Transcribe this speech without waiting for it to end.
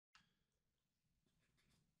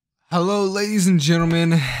Hello, ladies and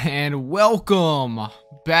gentlemen, and welcome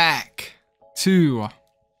back to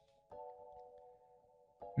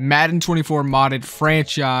Madden 24 modded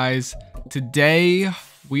franchise. Today,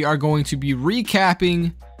 we are going to be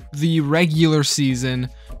recapping the regular season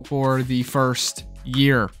for the first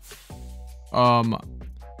year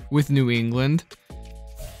with New England.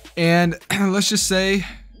 And let's just say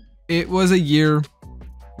it was a year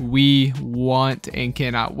we want and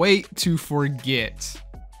cannot wait to forget.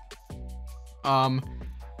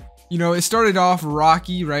 You know, it started off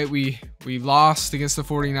rocky, right? We lost against the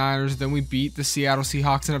 49ers, then we beat the Seattle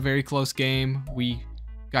Seahawks in a very close game. We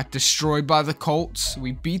got destroyed by the Colts.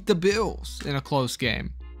 We beat the Bills in a close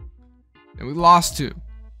game. And we lost to.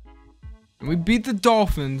 And we beat the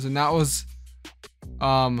Dolphins, and that was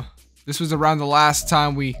this was around the last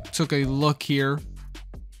time we took a look here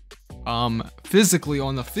physically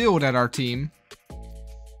on the field at our team.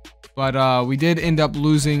 But we did end up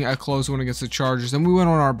losing a close one against the Chargers. Then we went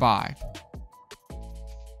on our bye.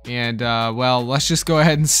 And, well, let's just go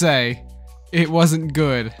ahead and say it wasn't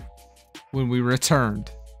good when we returned.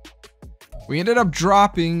 We ended up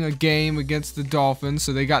dropping a game against the Dolphins,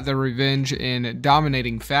 so they got their revenge in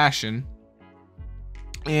dominating fashion.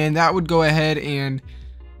 And that would go ahead and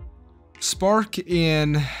spark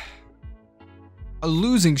in a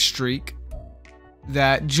losing streak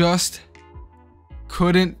that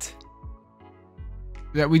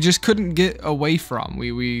we just couldn't get away from.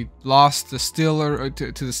 We lost the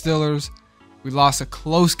to the Steelers. We lost a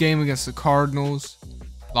close game against the Cardinals.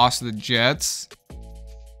 Lost to the Jets.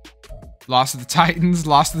 Lost to the Titans.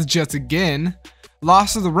 Lost to the Jets again.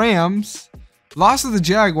 Lost to the Rams. Lost to the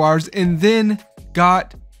Jaguars. And then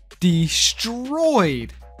got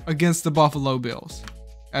destroyed against the Buffalo Bills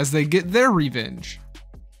as they get their revenge.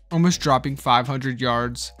 Almost dropping 500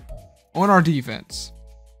 yards on our defense.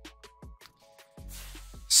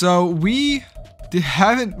 So the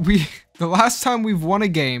last time we've won a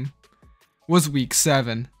game was week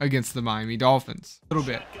 7 against the Miami Dolphins. A little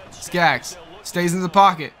bit. Skaggs stays in the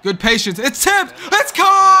pocket. Good patience. It's tipped. It's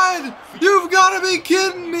caught. You've got to be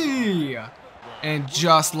kidding me. And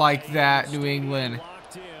just like that, New England,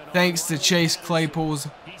 thanks to Chase Claypool's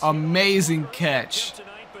amazing catch,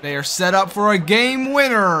 they are set up for a game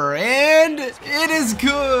winner, and it is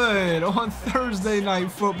good on Thursday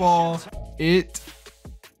Night Football. It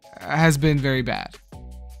has been very bad.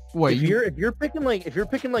 What, if you're picking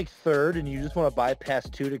like third and you just want to bypass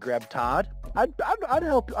 2 to grab Todd, I'd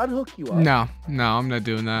hook you up. No, I'm not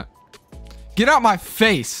doing that. Get out my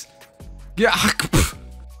face.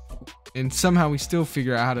 And somehow we still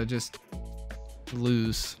figure out how to just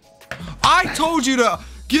lose. I told you to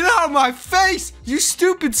get out of my face, you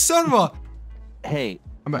stupid son of a. Hey,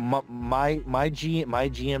 my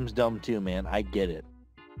GM's dumb too, man. I get it.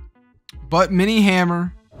 But Mini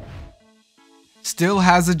Hammer still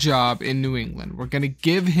has a job in New England. We're going to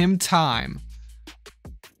give him time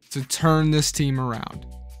to turn this team around.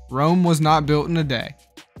 Rome was not built in a day.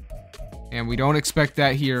 And we don't expect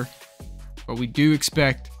that here. But we do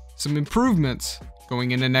expect some improvements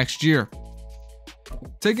going into next year.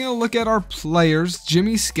 Taking a look at our players,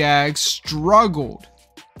 Jimmy Skaggs struggled.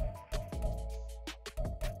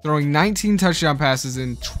 Throwing 19 touchdown passes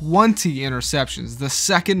and 20 interceptions, the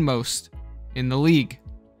second most in the league.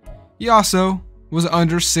 He also was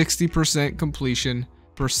under 60% completion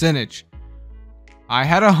percentage. I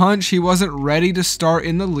had a hunch he wasn't ready to start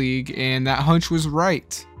in the league, and that hunch was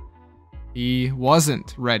right. He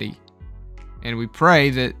wasn't ready. And we pray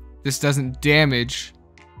that this doesn't damage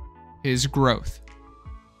his growth.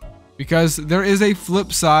 Because there is a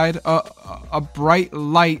flip side, a bright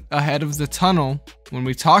light ahead of the tunnel when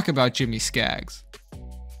we talk about Jimmy Skaggs.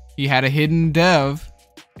 He had a hidden dev,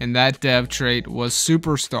 and that dev trait was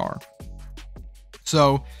superstar.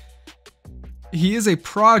 So he is a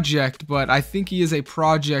project, but I think he is a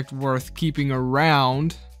project worth keeping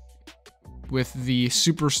around with the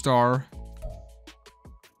superstar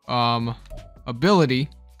ability.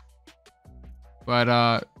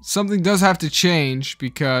 But something does have to change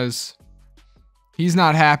because he's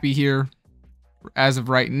not happy here as of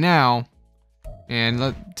right now.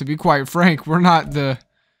 And to be quite frank, we're not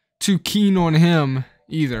too keen on him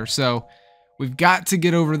either. So we've got to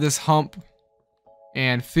get over this hump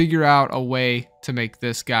and figure out a way to make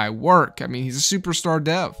this guy work. I mean, he's a superstar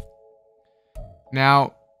dev.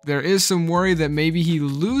 Now, there is some worry that maybe he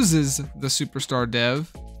loses the superstar dev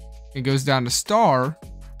and goes down to star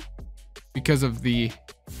because of the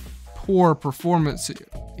poor performance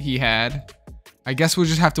he had. I guess we'll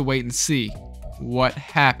just have to wait and see what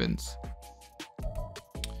happens.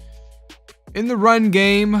 In the run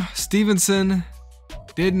game, Stevenson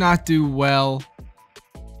did not do well.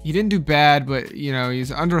 he didn't do bad, but you know,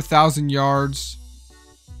 he's under 1,000 yards.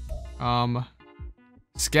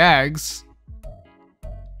 Skaggs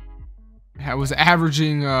was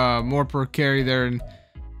averaging more per carry there, and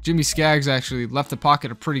Jimmy Skaggs actually left the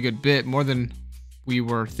pocket a pretty good bit, more than we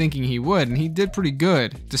were thinking he would, and he did pretty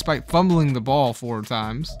good despite fumbling the ball 4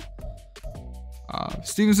 times.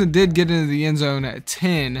 Stevenson did get into the end zone at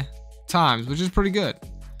 10 times, which is pretty good.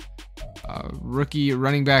 Rookie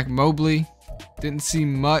running back Mobley didn't see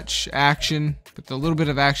much action, but the little bit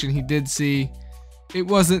of action he did see, it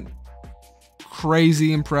wasn't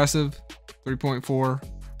crazy impressive. 3.4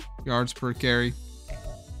 yards per carry.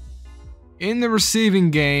 In the receiving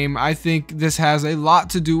game, I think this has a lot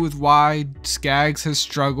to do with why Skaggs has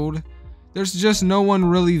struggled. There's just no one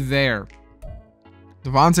really there.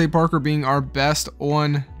 Devontae Parker being our best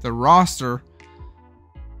on the roster,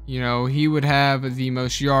 you know, he would have the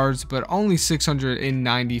most yards, but only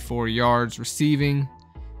 694 yards receiving.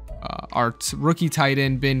 Our rookie tight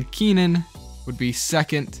end, Ben Keenan, would be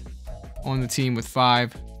second on the team with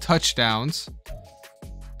 5 touchdowns.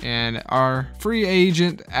 And our free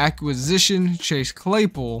agent acquisition, Chase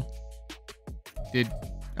Claypool, did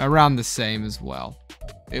around the same as well.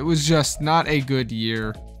 It was just not a good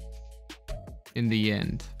year in the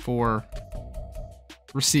end for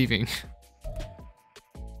receiving.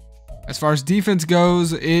 As far as defense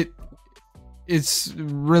goes, it's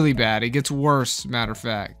really bad. It gets worse, matter of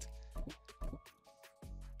fact.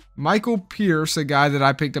 Michael Pierce, a guy that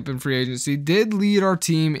I picked up in free agency, did lead our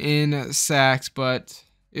team in sacks, but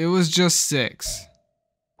it was just 6.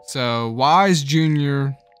 So Wise Jr.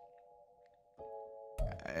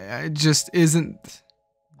 Just isn't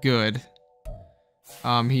good.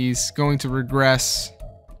 He's going to regress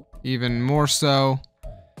even more so.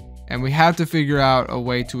 And we have to figure out a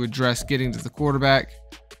way to address getting to the quarterback.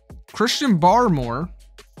 Christian Barmore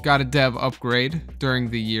got a dev upgrade during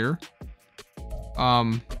the year.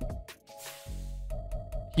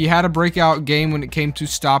 He had a breakout game when it came to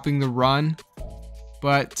stopping the run,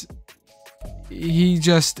 but he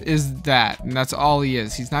just is that, and that's all he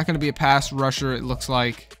is. He's not going to be a pass rusher, it looks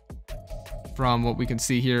like, from what we can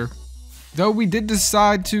see here. Though we did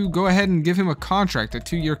decide to go ahead and give him a contract, a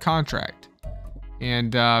 2-year contract.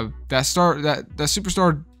 And that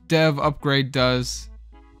superstar dev upgrade does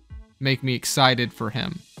make me excited for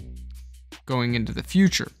him going into the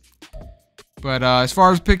future. But as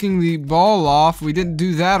far as picking the ball off, we didn't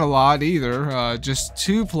do that a lot either. Just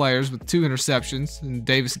 2 players with 2 interceptions, and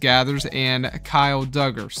Davis Gathers and Kyle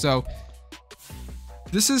Duggar. So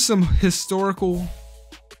this is some historically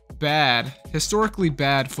bad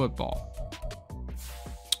football.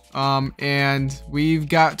 And we've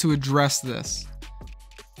got to address this.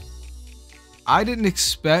 I didn't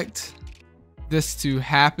expect this to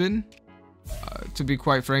happen, to be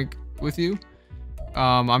quite frank with you.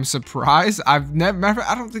 I'm surprised. I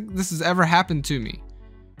don't think this has ever happened to me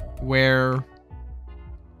where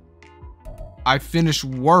I finished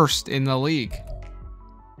worst in the league,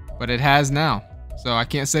 but it has now, so I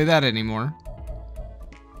can't say that anymore.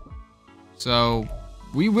 So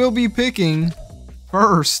we will be picking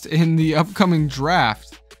first in the upcoming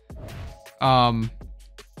draft.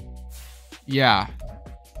 Yeah,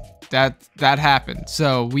 that happened.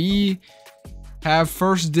 So we have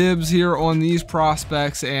first dibs here on these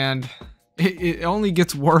prospects, and it only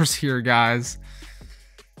gets worse here, guys.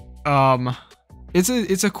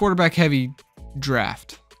 It's a quarterback heavy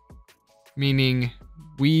draft, meaning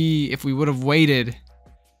if we would have waited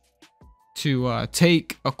to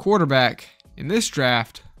take a quarterback in this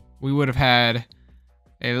draft, we would have had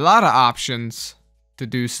a lot of options to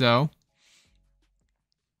do so.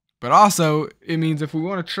 But also, it means if we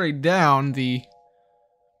want to trade down, the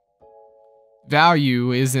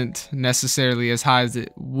value isn't necessarily as high as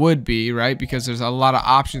it would be, right? Because there's a lot of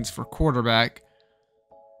options for quarterback.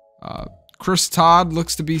 Chris Todd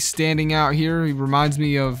looks to be standing out here. He reminds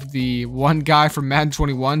me of the one guy from Madden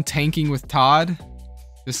 21, Tanking with Todd.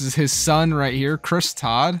 This is his son right here, Chris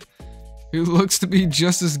Todd, who looks to be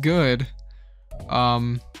just as good.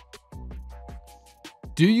 Do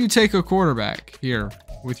you take a quarterback here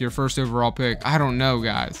with your first overall pick? I don't know,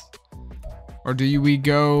 guys. Or do we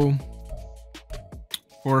go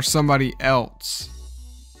for somebody else,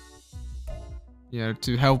 you know,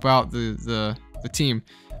 to help out the team?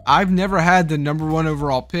 I've never had the #1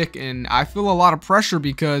 overall pick, and I feel a lot of pressure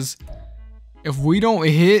because if we don't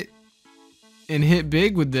hit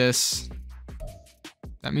big with this,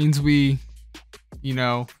 that means we, you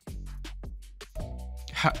know,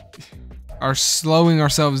 are slowing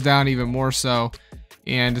ourselves down even more so.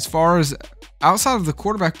 And as far as outside of the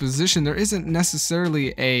quarterback position, there isn't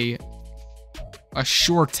necessarily a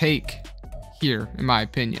sure take here, in my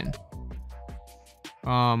opinion.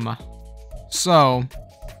 So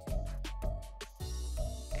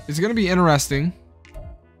it's going to be interesting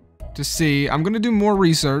to see. I'm going to do more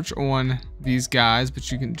research on these guys,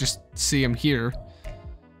 but you can just see them here.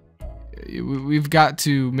 We've got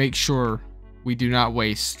to make sure we do not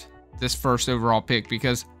waste this first overall pick,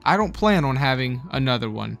 because I don't plan on having another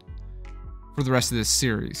one for the rest of this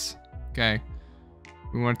series. Okay,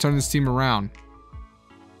 we want to turn this team around,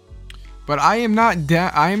 but I am not,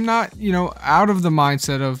 you know, out of the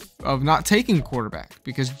mindset of not taking a quarterback,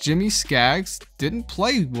 because Jimmy Skaggs didn't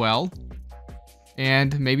play well,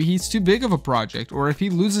 and maybe he's too big of a project, or if he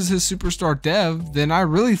loses his superstar dev, then I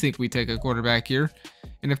really think we take a quarterback here.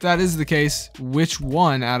 And if that is the case, which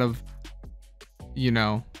one out of, you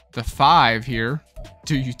know, the 5 here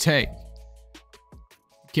do you take?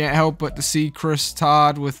 Can't help but to see Chris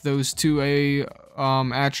Todd with those 2A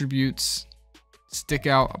attributes stick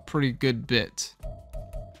out a pretty good bit.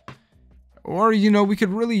 Or, you know, we could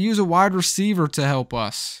really use a wide receiver to help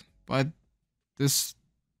us, but this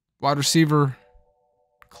wide receiver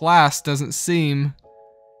class doesn't seem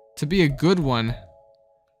to be a good one,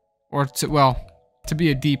 or to, well, to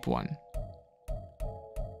be a deep one.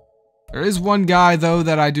 There is one guy though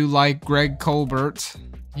that I do like, Greg Colbert.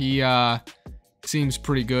 He seems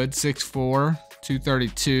pretty good, 6'4",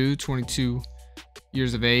 232, 22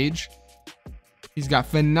 years of age. He's got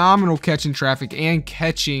phenomenal catching traffic and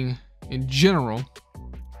catching in general.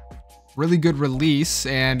 Really good release,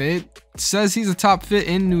 and it says he's a top fit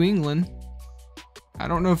in New England. I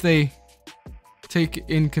don't know if they take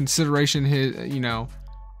in consideration his, you know,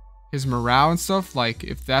 his morale and stuff, like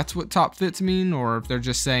if that's what top fits mean, or if they're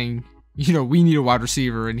just saying, you know, we need a wide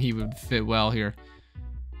receiver and he would fit well here.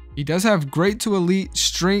 He does have great to elite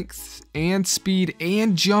strength and speed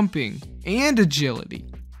and jumping and agility.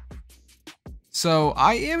 So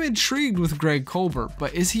I am intrigued with Greg Colbert,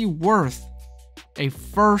 but is he worth a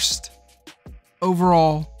first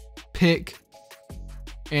overall pick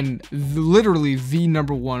and literally the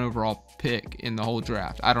 #1 overall pick in the whole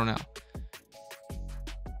draft? I don't know.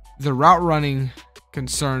 The route running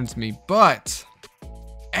concerns me, but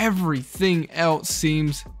everything else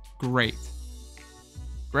seems great.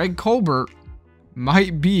 Greg Colbert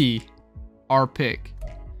might be our pick.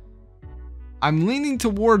 I'm leaning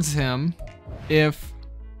towards him if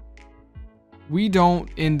we don't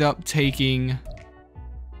end up taking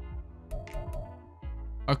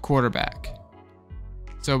a quarterback.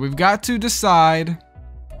 So we've got to decide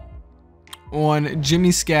on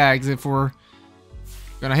Jimmy Skaggs if we're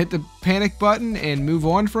gonna hit the panic button and move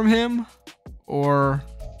on from him, or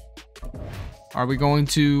are we going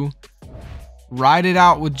to ride it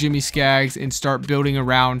out with Jimmy Skaggs and start building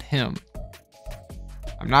around him?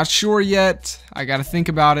 I'm not sure yet. I gotta think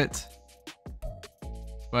about it,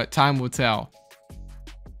 but time will tell.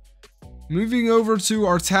 Moving over to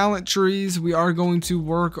our talent trees, we are going to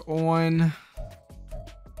work on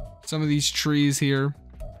some of these trees here.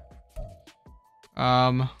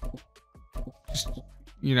 Just,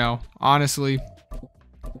 you know, honestly,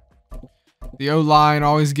 the O-line,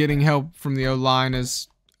 always getting help from the O-line is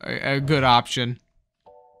a good option.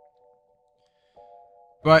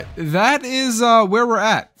 But that is where we're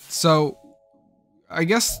at. So I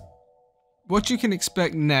guess what you can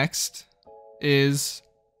expect next is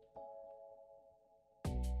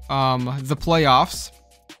the playoffs,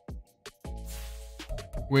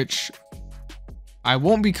 which I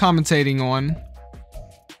won't be commentating on,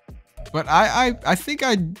 but I think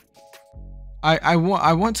I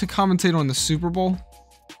want to commentate on the Super Bowl,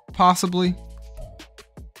 possibly,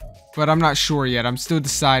 but I'm not sure yet. I'm still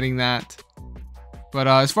deciding that. But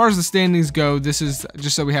as far as the standings go, this is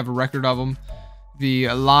just so we have a record of them. The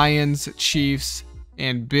Lions, Chiefs,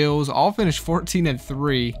 and Bills all finished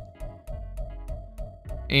 14-3,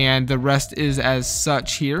 and the rest is as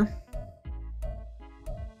such here.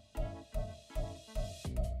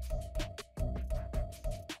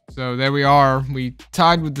 So there we are. We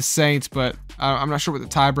tied with the Saints, but I'm not sure what the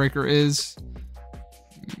tiebreaker is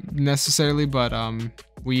necessarily, but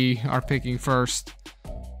we are picking first.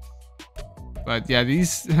 But yeah,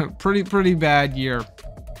 these pretty bad year.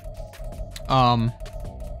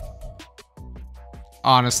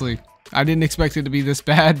 Honestly, I didn't expect it to be this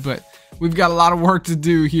bad, but we've got a lot of work to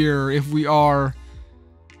do here if we are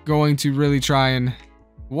going to really try and,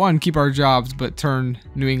 one, keep our jobs, but turn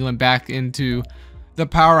New England back into the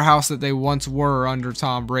powerhouse that they once were under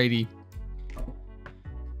Tom Brady.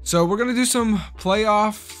 So we're gonna do some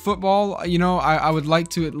playoff football. You know, I would like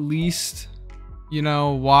to at least, you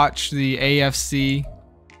know, watch the AFC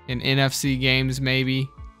and NFC games maybe,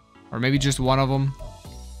 or maybe just one of them.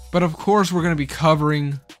 But of course we're gonna be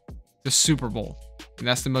covering the Super Bowl. And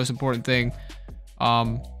that's the most important thing.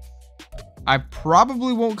 I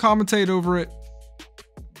probably won't commentate over it,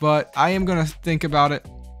 but I am going to think about it.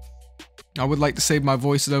 I would like to save my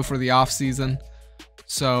voice, though, for the off season.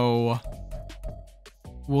 So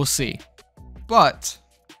we'll see. But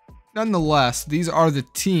nonetheless, these are the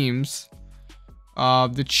teams.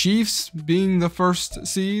 The Chiefs being the first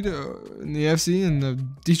seed in the FC, and the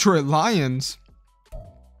Detroit Lions.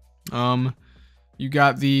 You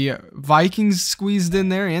got the Vikings squeezed in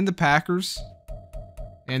there, and the Packers.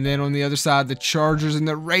 And then on the other side, the Chargers and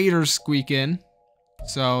the Raiders squeak in.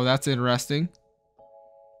 So that's interesting.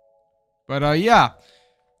 But yeah,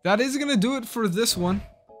 that is going to do it for this one.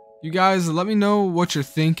 You guys, let me know what you're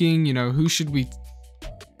thinking. You know, who should we,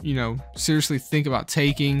 seriously think about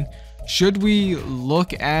taking? Should we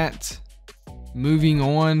look at moving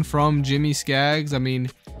on from Jimmy Skaggs? I mean,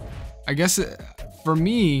 I guess for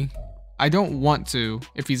me, I don't want to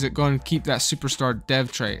if he's going to keep that superstar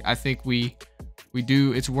dev trait. I think we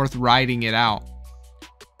do. It's worth riding it out.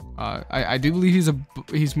 I do believe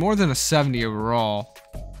he's more than a 70 overall.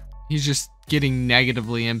 He's just getting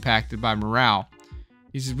negatively impacted by morale.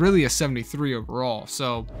 He's really a 73 overall.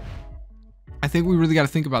 So I think we really got to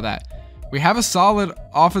think about that. We have a solid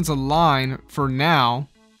offensive line for now.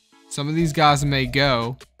 Some of these guys may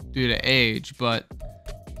go due to age, but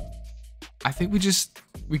I think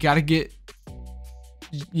we got to get,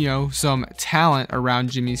 some talent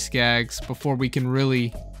around Jimmy Skaggs before we can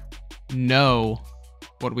really know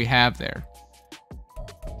what we have there.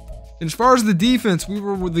 And as far as the defense, we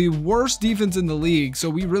were the worst defense in the league, so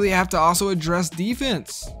we really have to also address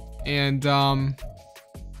defense. And,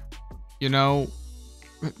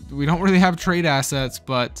 we don't really have trade assets,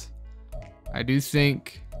 but I do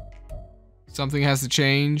think something has to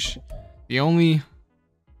change. The only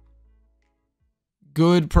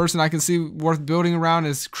good person I can see worth building around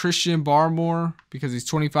is Christian Barmore, because he's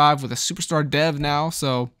 25 with a superstar dev now.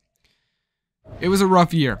 So it was a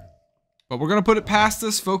rough year, but we're going to put it past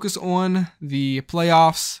us, focus on the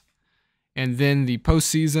playoffs and then the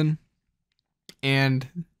postseason and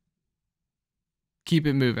keep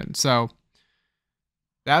it moving. So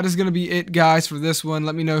that is going to be it, guys, for this one.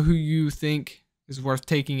 Let me know who you think is worth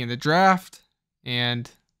taking in the draft, and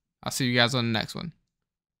I'll see you guys on the next one.